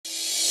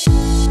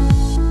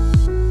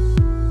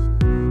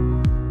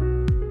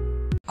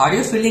Are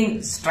you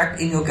feeling stuck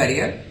in your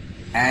career?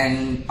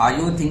 And are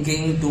you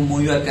thinking to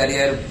move your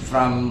career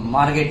from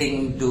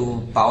marketing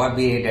to Power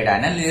BI data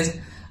analyst,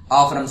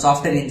 or from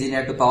software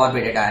engineer to Power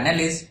BI data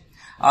analyst?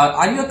 Or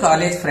are you a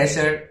college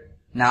fresher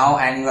now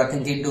and you are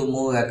thinking to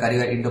move your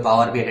career into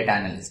Power BI data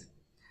analyst?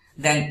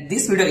 Then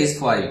this video is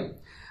for you.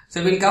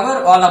 So we'll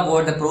cover all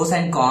about the pros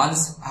and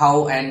cons,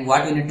 how and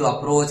what you need to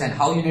approach and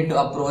how you need to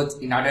approach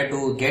in order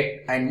to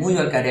get and move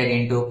your career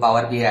into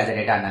Power BI as a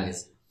data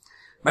analyst.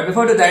 But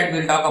before to that,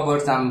 we'll talk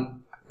about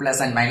some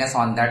plus and minus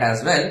on that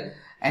as well.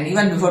 And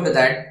even before to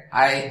that,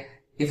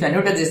 if you're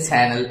new to this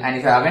channel and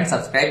if you haven't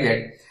subscribed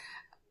yet,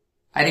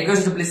 I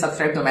request you to please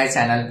subscribe to my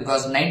channel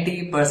because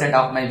 90%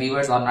 of my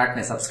viewers are not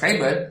my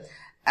subscriber.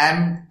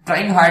 I'm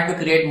trying hard to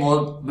create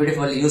more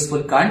beautiful,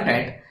 useful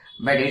content,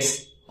 but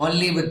it's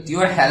only with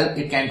your help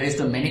it can reach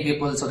to many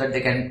people so that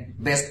they can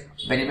best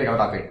benefit out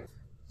of it.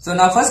 So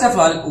now first of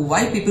all,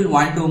 why people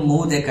want to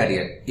move their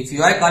career? If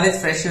you are a college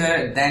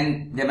fresher,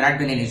 then there may not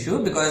be an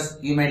issue because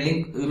you may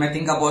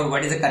think about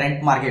what is the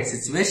current market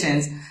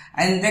situations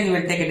and then you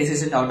will take a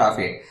decision out of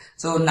it.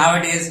 So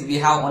nowadays we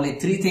have only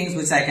three things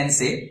which I can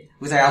say,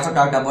 which I also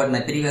talked about in my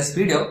previous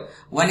video.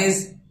 One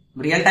is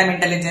real-time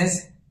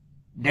intelligence,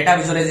 data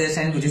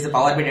visualization, which is the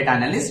Power BI data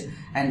analyst,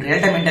 and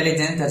real-time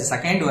intelligence, that's the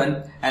second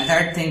one, and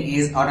third thing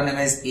is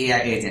autonomous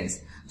AI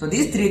agents. So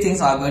these three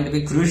things are going to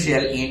be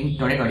crucial in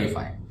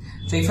 2025.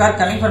 So if you are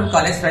coming from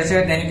college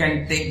fresher, then you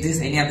can take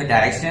this any of the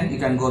direction. You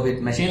can go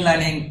with machine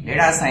learning,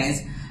 data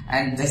science,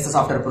 and just the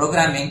software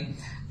programming,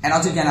 and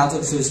also you can also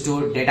choose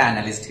to data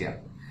analyst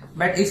here.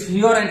 But if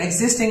you are an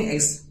existing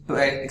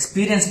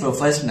experienced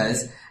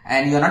professionals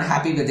and you are not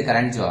happy with the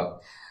current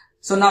job,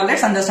 so now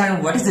let's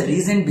understand what is the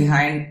reason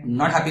behind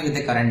not happy with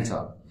the current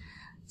job.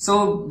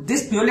 So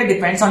this purely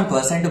depends on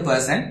person to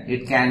person.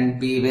 It can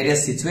be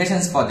various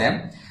situations for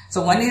them.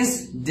 So one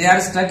is they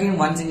are stuck in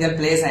one single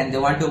place and they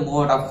want to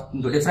move out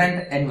into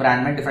different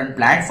environment, different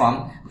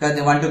platform because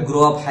they want to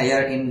grow up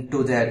higher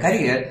into their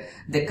career.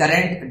 The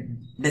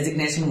current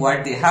designation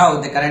what they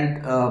have, the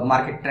current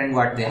market trend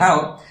what they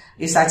have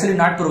is actually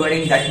not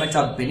providing that much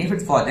of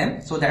benefit for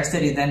them. So that's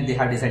the reason they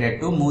have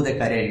decided to move their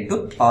career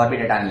into Power BI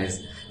data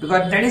analyst,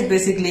 because that is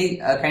basically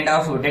a kind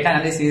of data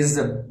analyst is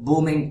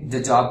booming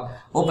the job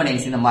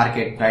openings in the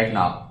market right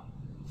now.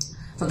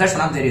 So that's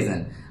one of the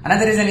reason.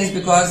 Another reason is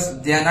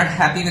because they are not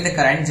happy with the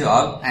current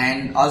job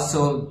and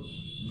also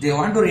they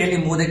want to really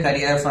move their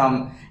career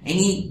from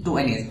any to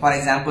any. For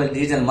example,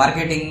 digital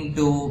marketing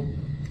to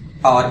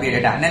Power BI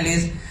data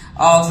analyst,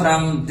 or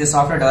from the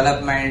software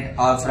development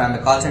or from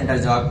a call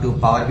center job to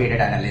Power BI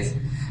data analyst.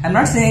 I'm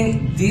not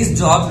saying these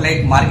jobs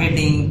like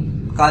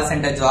marketing, call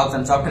center jobs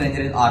and software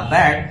engineering are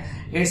bad.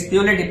 It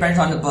purely depends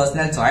on the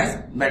personal choice,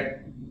 but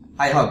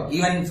I hope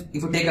even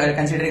if you take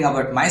considering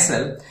about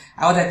myself,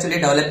 I was actually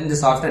developing the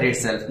software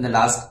itself in the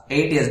last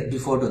 8 years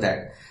before to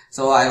that.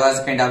 So I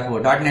was kind of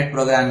 .NET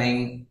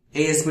programming,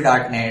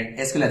 ASP.NET,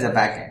 SQL as a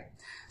backend.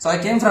 So I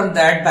came from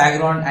that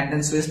background and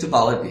then switched to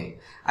Power BI.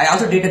 I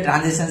also did the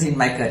transitions in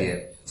my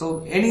career.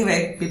 So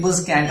anyway, people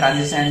can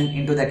transition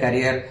into their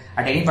career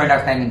at any point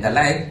of time in their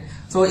life.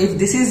 So if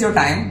this is your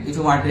time, if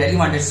you really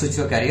want to switch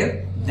your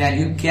career, then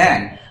you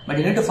can, but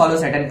you need to follow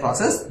certain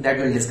process that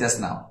we'll discuss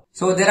now.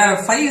 So there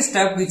are 5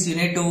 steps which you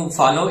need to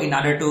follow in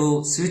order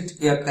to switch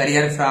your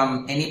career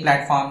from any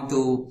platform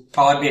to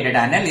Power BI data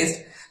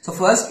analyst. So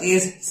first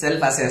is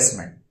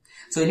self-assessment.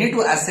 So you need to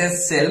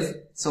assess self.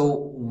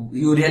 So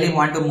you really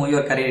want to move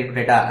your career into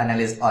data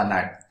analyst or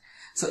not.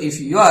 So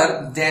if you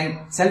are,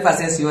 then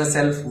self-assess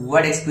yourself.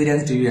 What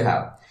experience do you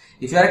have?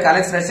 If you are a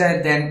college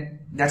fresher, then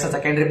that's a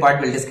secondary part.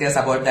 We'll discuss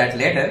about that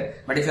later.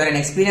 But if you are an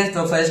experienced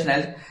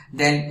professional,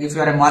 then if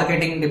you are a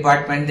marketing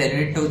department, then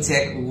you need to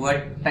check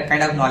what the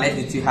kind of knowledge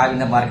which you have in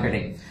the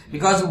marketing.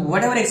 Because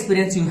whatever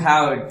experience you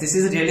have, this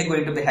is really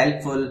going to be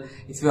helpful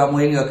if you are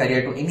moving your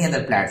career to any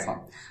other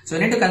platform. So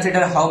you need to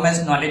consider how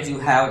much knowledge you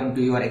have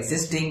into your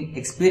existing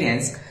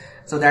experience.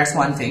 So that's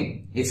one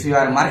thing. If you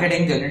are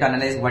marketing, you need to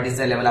analyze what is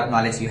the level of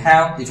knowledge you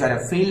have. If you are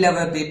a field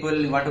level people,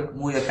 you want to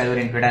move your career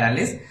into data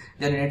analyst,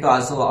 then you need to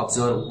also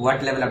observe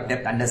what level of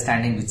depth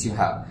understanding which you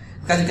have.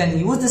 Because you can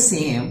use the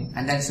same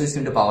and then switch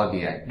into Power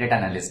BI data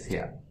analyst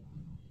here.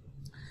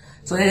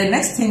 So the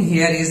next thing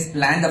here is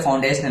learn the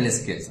foundational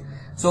skills.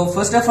 So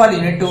first of all,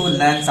 you need to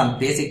learn some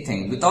basic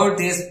things. Without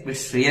this,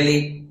 it's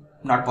really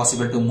not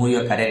possible to move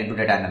your career into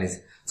data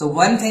analyst. So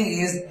one thing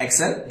is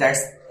Excel.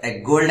 That's a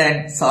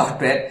golden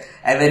software,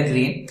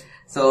 evergreen.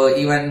 So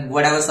even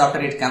whatever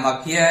software it come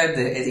up here,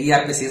 the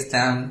ERP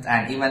system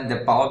and even the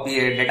Power BI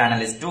data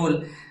analyst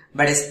tool,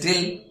 but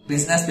still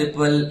business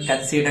people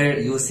consider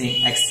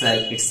using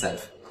Excel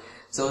itself.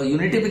 So you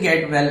need to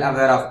get well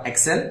aware of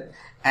Excel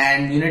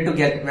and you need to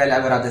get well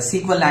aware of the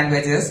SQL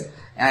languages,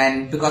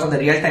 and because of the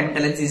real-time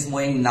intelligence is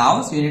moving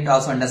now, so you need to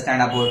also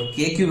understand about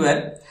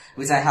KQL,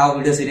 which I have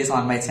video series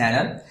on my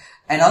channel.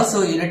 And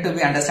also you need to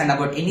understand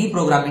about any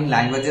programming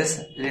languages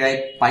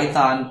like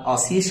Python or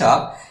C#,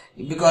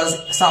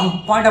 because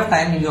some point of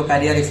time in your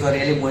career, if you are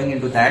really moving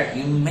into that,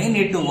 you may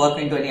need to work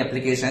into any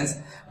applications,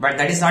 but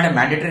that is not a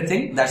mandatory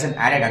thing. That's an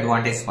added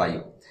advantage for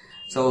you.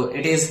 So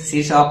it is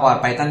C# or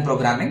Python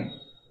programming,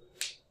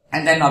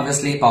 and then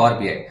obviously Power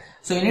BI.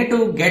 So you need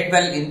to get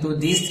well into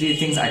these three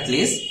things at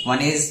least.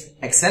 One is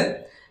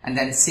Excel, and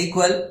then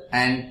SQL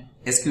and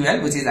SQL,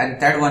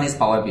 and third one is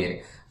Power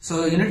BI.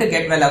 So you need to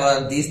get well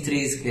over these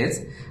three skills.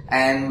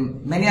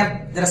 And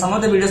there are some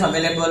of the videos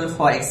available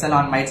for Excel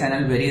on my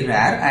channel, very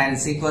rare, and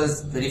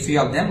SQL very few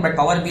of them. But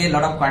Power BI, a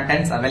lot of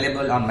contents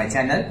available on my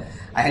channel.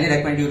 I highly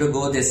recommend you to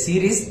go this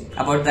series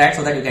about that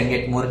so that you can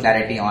get more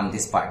clarity on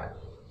this part.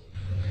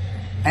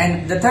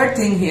 And the third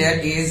thing here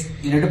is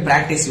you need to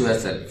practice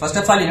yourself. First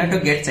of all, you need to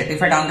get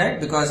certified on that,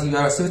 because you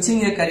are switching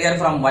your career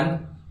from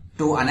one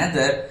to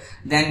another.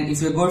 Then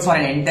if you go for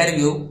an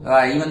interview,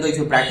 even though if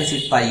you practice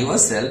it by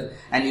yourself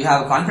and you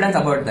have confidence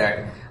about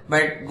that,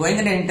 but going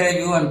in an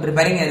interview and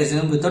preparing a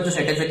resume without the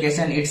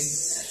certification,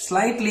 it's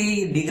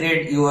slightly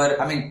degrade your,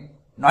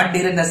 not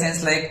degrade in the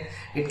sense like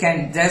it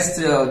can just,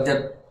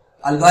 the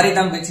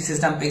algorithm which the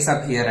system picks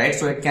up here, right?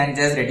 So it can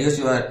just reduce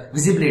your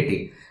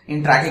visibility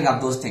in tracking of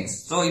those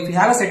things. So if you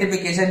have a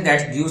certification,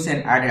 that gives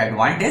an added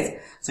advantage,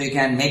 so you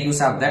can make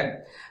use of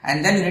that.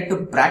 And then you need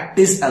to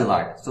practice a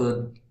lot.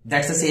 So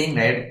that's the saying,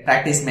 right?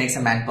 Practice makes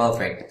a man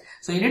perfect.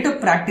 So you need to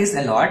practice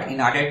a lot in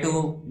order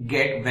to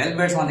get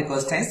well-versed on the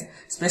questions,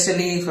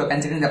 especially if you're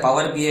considering the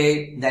Power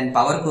BI, then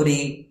Power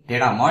Query,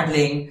 data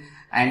modeling,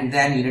 and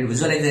then you need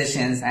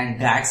visualizations and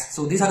DAX.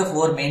 So these are the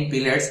four main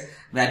pillars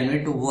where you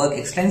need to work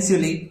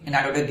extensively in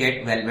order to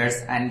get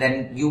well-versed and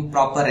then give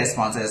proper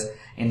responses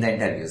in the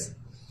interviews.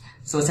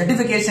 So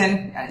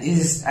certification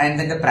is, and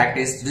then the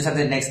practice, these are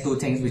the next two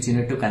things which you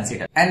need to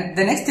consider. And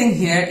the next thing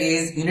here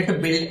is you need to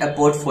build a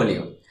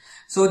portfolio.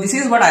 So this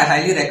is what I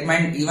highly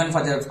recommend even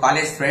for the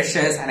college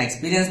freshers and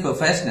experienced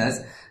professionals,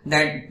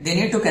 that they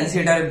need to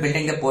consider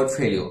building a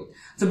portfolio.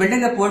 So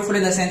building a portfolio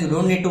in the sense you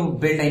don't need to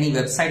build any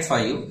websites for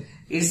you.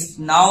 It's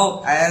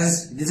now,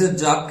 as this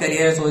is job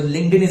career, so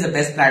LinkedIn is the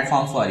best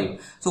platform for you.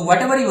 So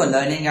whatever you are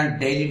learning on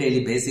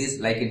daily basis,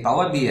 like in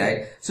Power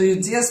BI, so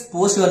you just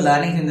post your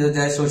learning in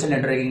the social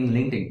networking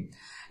LinkedIn.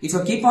 If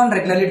you keep on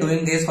regularly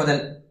doing this for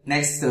the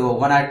next 1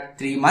 or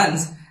 3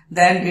 months,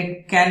 then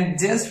it can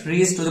just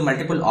reach to the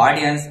multiple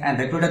audience and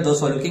recruiter those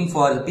who are looking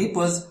for the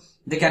peoples.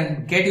 They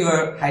can get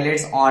your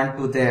highlights on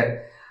to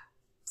their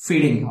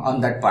feeding on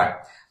that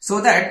part, so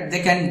that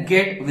they can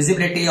get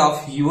visibility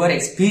of your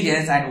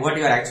experience and what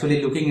you are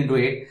actually looking into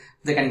it.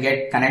 They can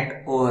get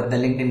connect over the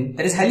LinkedIn.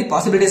 There is highly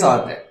possibilities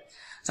out there.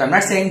 So I'm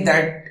not saying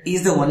that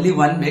is the only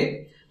one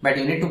way, but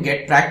you need to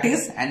get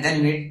practice and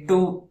then you need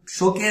to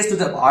showcase to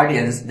the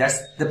audience. That's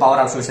the power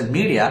of social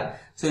media.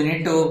 So you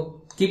need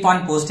to keep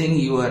on posting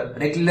your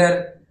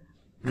regular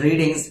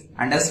readings,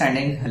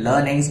 understanding,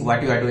 learnings,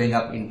 what you are doing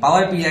up in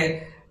Power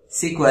BI,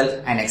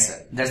 SQL and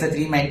Excel. That's the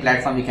three main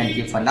platform you can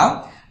keep for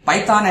now.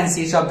 Python and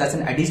C#, that's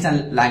an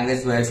additional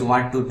language where if you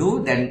want to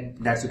do, then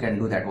you can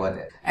do that over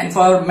there. And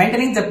for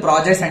maintaining the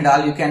projects and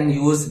all, you can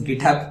use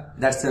GitHub.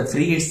 That's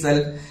free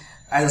itself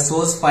as a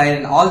source file,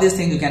 and all these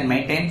things you can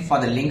maintain for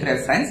the link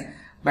reference.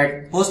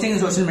 But posting in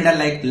social media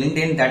like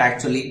LinkedIn, that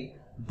actually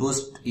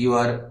boosts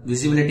your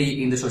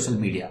visibility in the social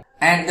media.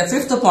 And the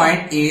fifth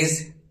point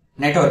is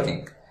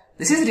networking.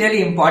 This is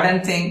really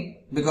important thing,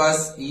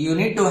 because you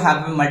need to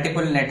have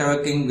multiple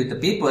networking with the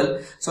people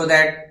so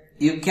that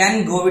you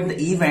can go with the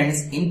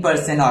events in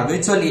person or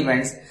virtual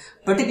events,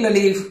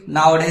 particularly if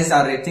nowadays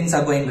our things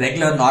are going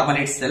regular normal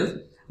itself,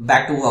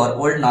 back to our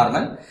old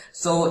normal.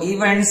 So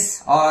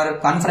events or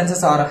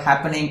conferences are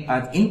happening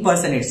in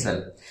person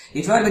itself.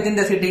 If you are within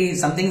the city,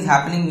 something is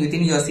happening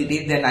within your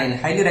city, then I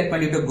highly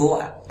recommend you to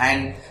go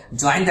and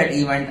join that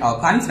event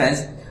or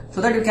conference, so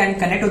that you can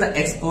connect to the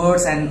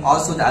experts and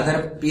also the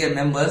other peer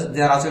members.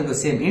 They are also into the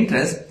same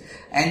interest.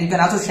 And you can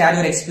also share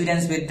your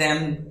experience with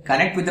them,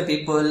 connect with the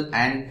people,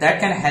 and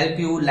that can help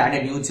you land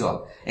a new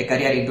job, a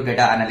career into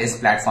data analyst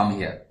platform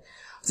here.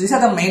 So these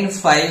are the main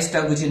 5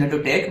 steps which you need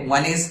to take.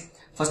 One is,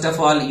 first of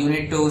all, you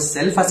need to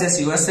self-assess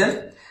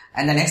yourself.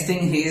 And the next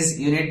thing is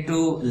you need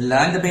to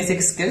learn the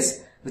basic skills,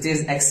 which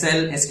is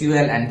Excel,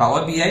 SQL and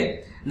Power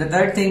BI. And the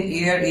third thing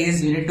here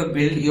is you need to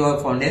build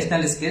your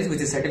foundational skills, which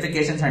is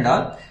certifications and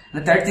all.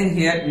 And the third thing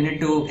here, you need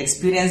to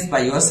experience by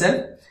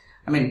yourself.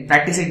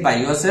 Practice it by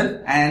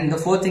yourself. And the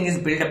fourth thing is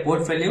build a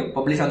portfolio,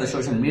 publish on the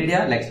social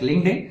media like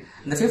LinkedIn.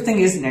 And the fifth thing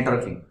is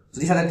networking. So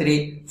these are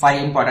the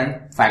 5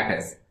 important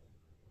factors.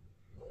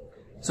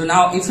 So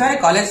now if you are a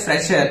college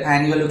fresher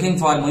and you are looking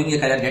for moving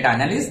your career data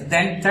analyst,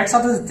 then that's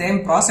also the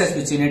same process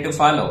which you need to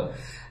follow.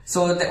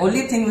 So the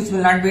only thing which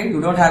will not be, you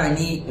don't have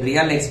any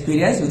real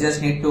experience. You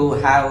just need to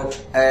have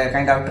a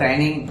kind of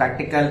training,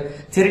 practical,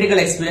 theoretical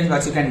experience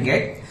which you can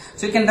get.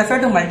 So you can refer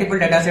to multiple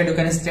data sets, you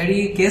can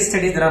study case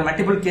studies, there are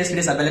multiple case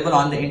studies available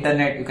on the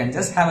internet, you can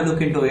just have a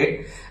look into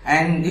it.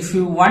 And if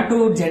you want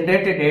to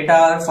generate a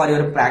data for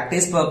your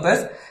practice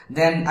purpose,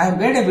 then I have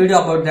made a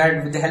video about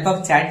that with the help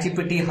of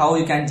ChatGPT, how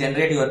you can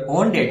generate your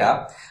own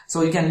data.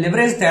 So you can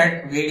leverage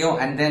that video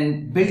and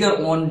then build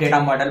your own data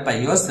model by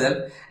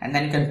yourself, and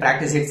then you can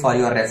practice it for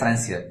your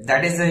reference here.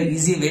 That is the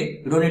easy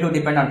way. You don't need to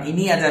depend on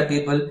any other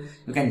people.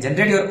 You can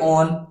generate your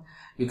own.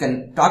 You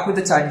can talk with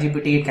the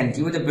ChatGPT, it can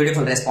give you the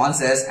beautiful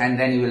responses, and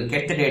then you will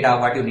get the data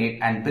what you need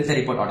and build the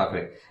report out of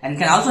it. And it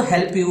can also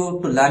help you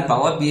to learn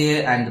Power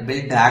BI and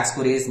build DAX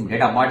queries,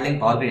 data modeling,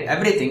 Power BI,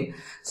 everything.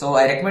 So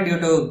I recommend you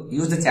to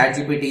use the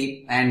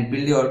ChatGPT and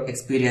build your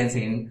experience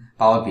in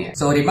Power BI.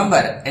 So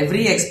remember,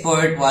 every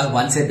expert was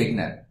once a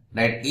beginner,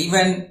 right?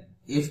 Even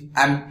if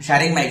I'm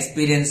sharing my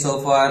experience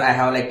so far, I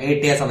have like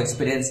 8 years of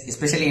experience,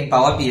 especially in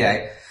Power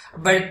BI.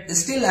 But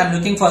still, I'm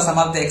looking for some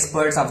of the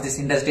experts of this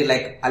industry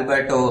like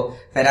Alberto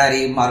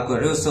Ferrari, Marco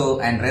Russo,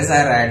 and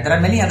Reza Rad. There are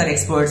many other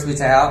experts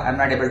which I'm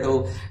not able to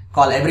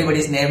call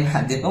everybody's name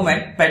at this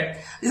moment. But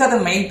these are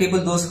the main people,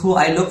 those who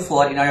I look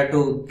for in order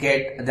to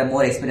get the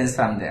more experience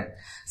from them.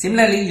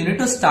 Similarly, you need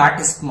to start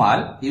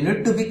small. You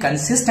need to be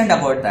consistent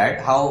about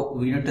that, how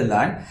we need to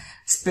learn.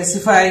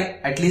 Specify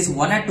at least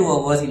 1 or 2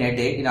 hours in a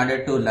day in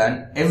order to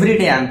learn. Every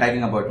day I'm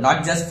talking about,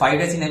 not just 5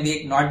 days in a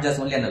week, not just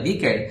only on the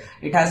weekend.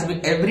 It has to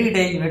be every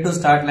day. You need to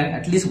start learning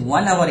at least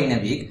 1 hour in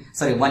a week,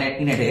 one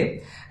in a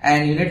day.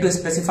 And you need to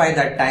specify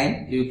that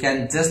time. You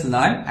can just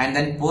learn and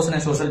then post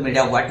on social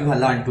media what you have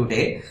learned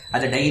today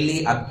as a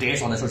daily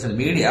updates on the social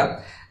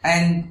media.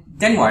 And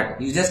then what?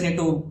 You just need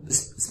to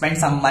spend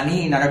some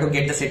money in order to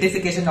get the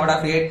certification out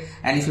of it.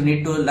 And if you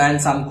need to learn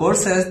some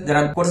courses, there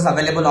are courses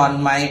available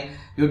on my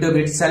YouTube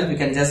itself. You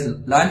can just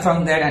learn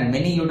from that, and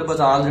many YouTubers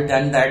are already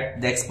done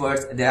that. The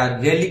experts, they are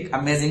really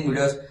amazing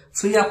videos,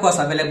 free of course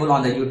available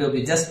on the YouTube.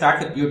 You just start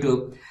with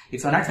YouTube.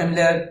 If you're not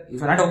familiar, if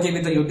you're not okay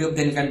with the YouTube,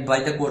 then you can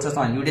buy the courses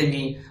on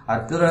Udemy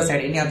or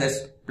Pluralsight, any of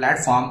this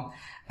platform,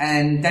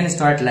 and then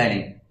start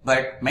learning.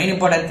 But main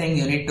important thing,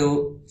 you need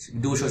to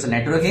do social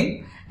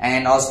networking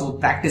and also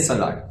practice a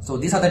lot. So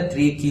these are the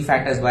 3 key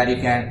factors where you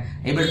can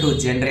able to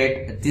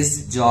generate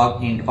this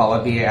job in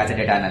Power BI as a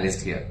data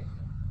analyst here.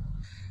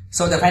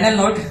 So the final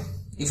note,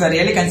 if you are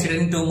really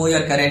considering to move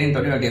your career in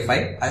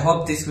 2025, I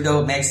hope this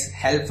video makes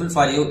helpful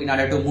for you in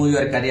order to move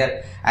your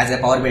career as a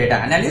Power BI data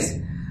analyst.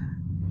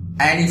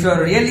 And if you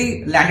are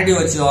really landed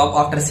your job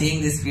after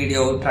seeing this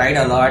video, tried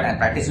a lot and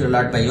practiced a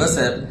lot by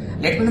yourself,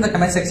 let me know in the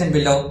comment section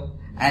below,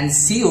 and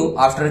see you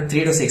after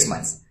 3 to 6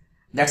 months.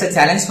 That's a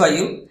challenge for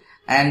you.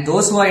 And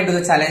those who are into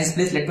the challenge,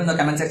 please let me know in the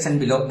comment section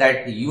below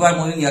that you are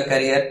moving your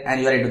career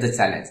and you are into the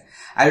challenge.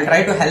 I will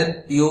try to help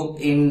you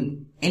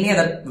in any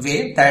other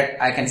way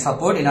that I can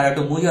support in order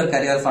to move your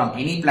career from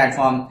any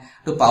platform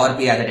to Power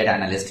BI as a data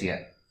analyst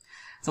here.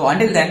 So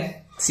until then,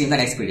 see you in the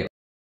next video.